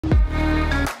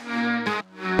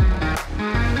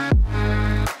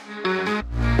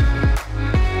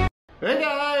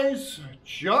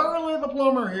Charley the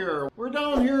Plumber here. We're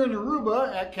down here in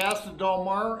Aruba at Casa del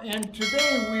Mar, and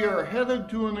today we are headed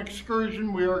to an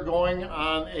excursion. We are going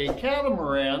on a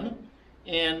catamaran,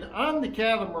 and on the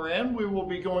catamaran we will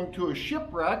be going to a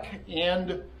shipwreck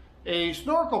and a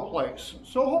snorkel place.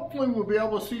 So hopefully we'll be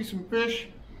able to see some fish,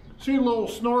 see a little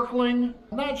snorkeling.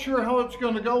 I'm not sure how it's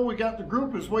going to go. We got the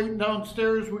group is waiting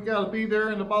downstairs. We got to be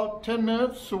there in about 10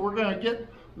 minutes, so we're going to get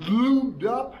lubed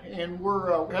up, and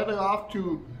we're headed off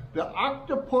to the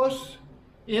Octopus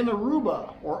in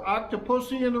Aruba, or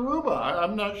Octopussy in Aruba.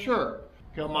 I'm not sure.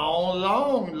 Come on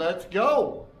along, let's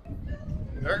go.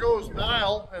 There goes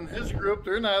Niall and his group.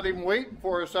 They're not even waiting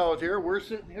for us out here. We're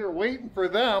sitting here waiting for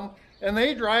them, and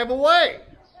they drive away.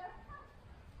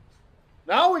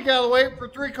 Now we gotta wait for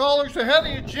 3 callers ahead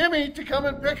of you, Jimmy, to come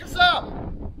and pick us up.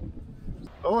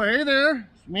 Oh, hey there.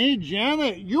 It's me,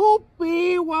 Janet.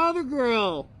 Youpee, water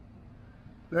girl.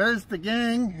 There's the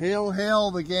gang. Hail, hail,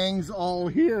 the gang's all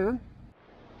here.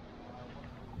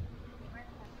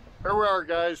 Here we are,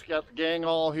 guys. Got the gang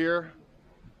all here.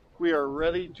 We are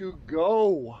ready to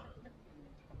go.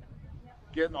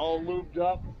 Getting all lubed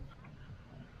up.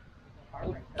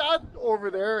 Dad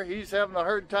over there, he's having a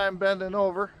hard time bending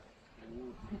over.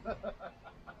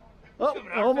 Oh,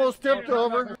 almost tipped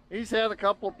over. He's had a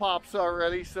couple of pops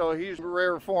already, so he's in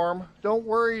rare form. Don't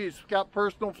worry, he's got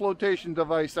personal flotation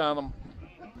device on him.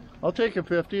 I'll take a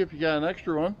 50 if you got an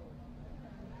extra one.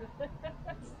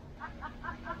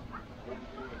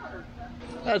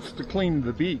 That's to clean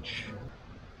the beach.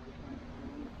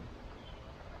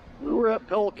 We were at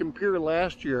Pelican Pier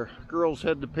last year. Girls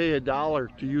had to pay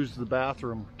 $1 to use the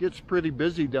bathroom. Gets pretty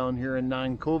busy down here in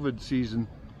non-COVID season.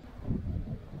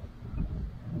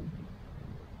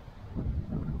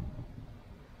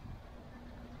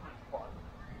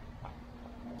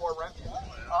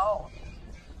 Oh.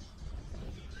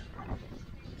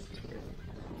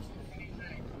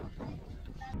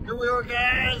 Here we are,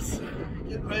 guys.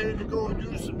 Getting ready to go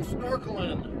do some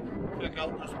snorkeling. Check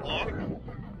out this block.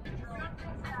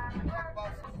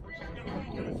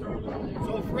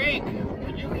 So Frank,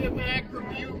 when you get back from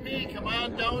UP, come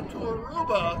on down to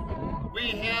Aruba.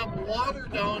 We have water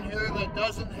down here that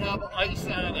doesn't have ice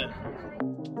on it.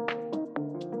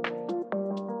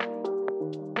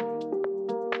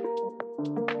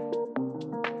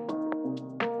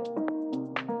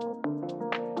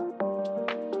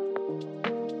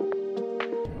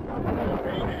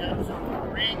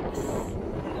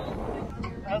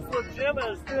 That's what Jim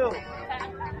is too.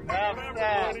 Half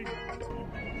that.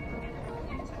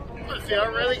 Let's see, I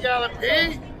already got a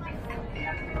pee.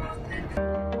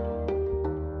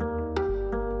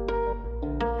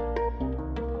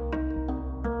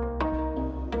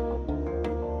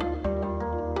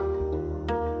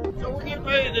 So we're getting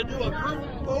ready to do a group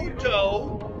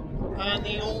photo on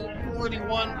the old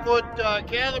 41-foot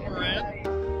catamaran.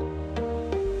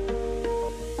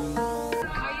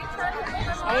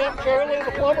 I am Charley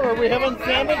the Plumber. Are we having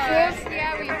sandwiches?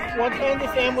 Yeah, we are. What kind of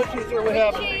sandwiches are we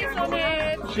having? Cheese on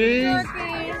it. Cheese?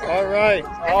 Turkey. All right,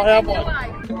 I'll have one.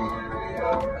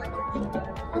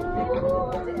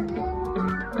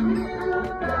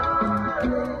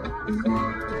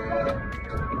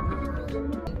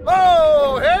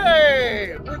 Oh,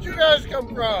 hey! Where'd you guys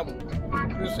come from?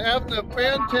 Just having a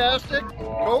fantastic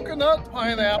coconut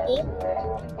pineapple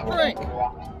drink.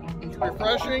 It's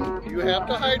refreshing. You have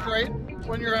to hydrate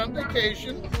when you're on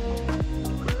vacation.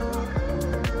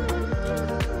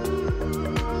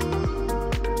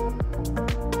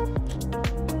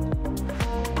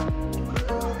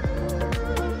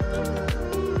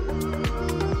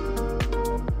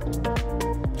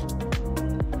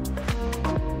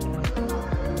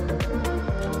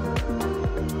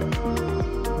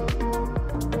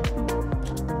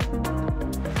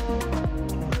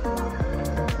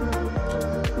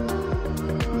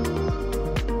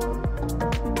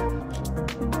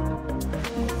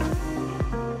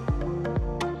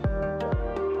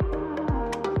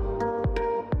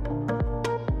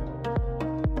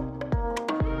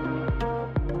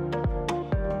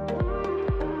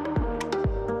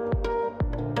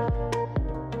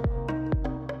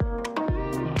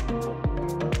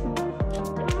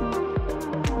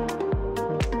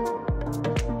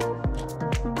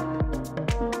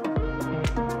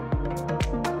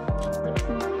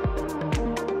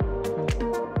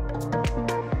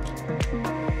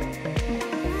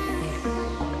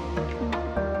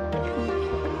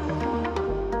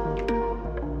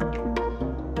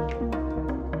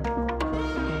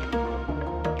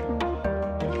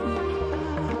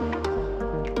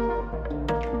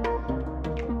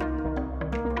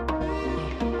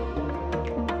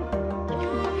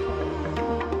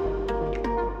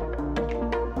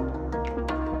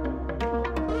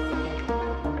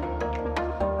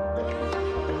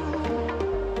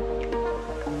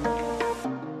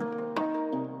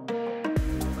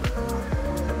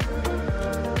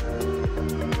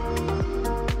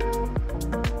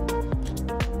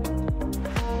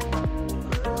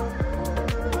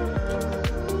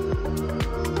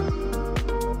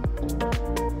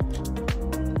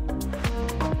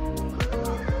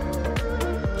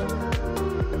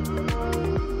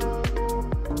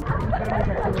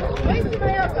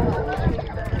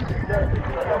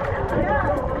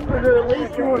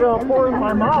 pour in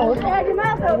my mouth. Yeah, your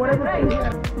mouth open,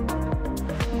 right?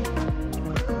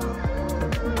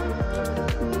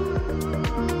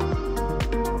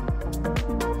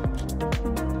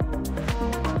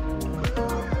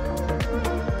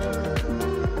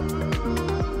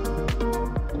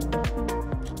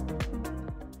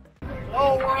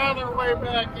 Oh, we're on our way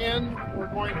back in. We're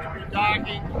going to be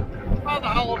docking by the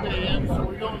Holiday Inn, so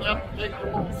we don't have to take a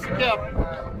little skip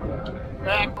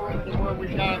back to where we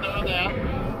got on at.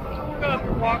 We're going to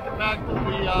be walking back to the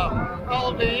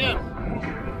Holiday Inn.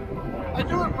 I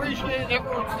do appreciate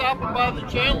everyone stopping by the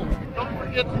channel. Don't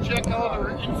forget to check out our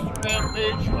Instagram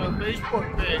page and our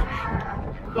Facebook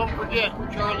page. Don't forget,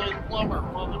 Charley the Plumber,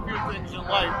 one of the few things in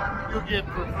life you get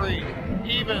for free,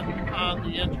 even on the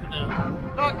internet.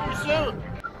 Talk to you soon.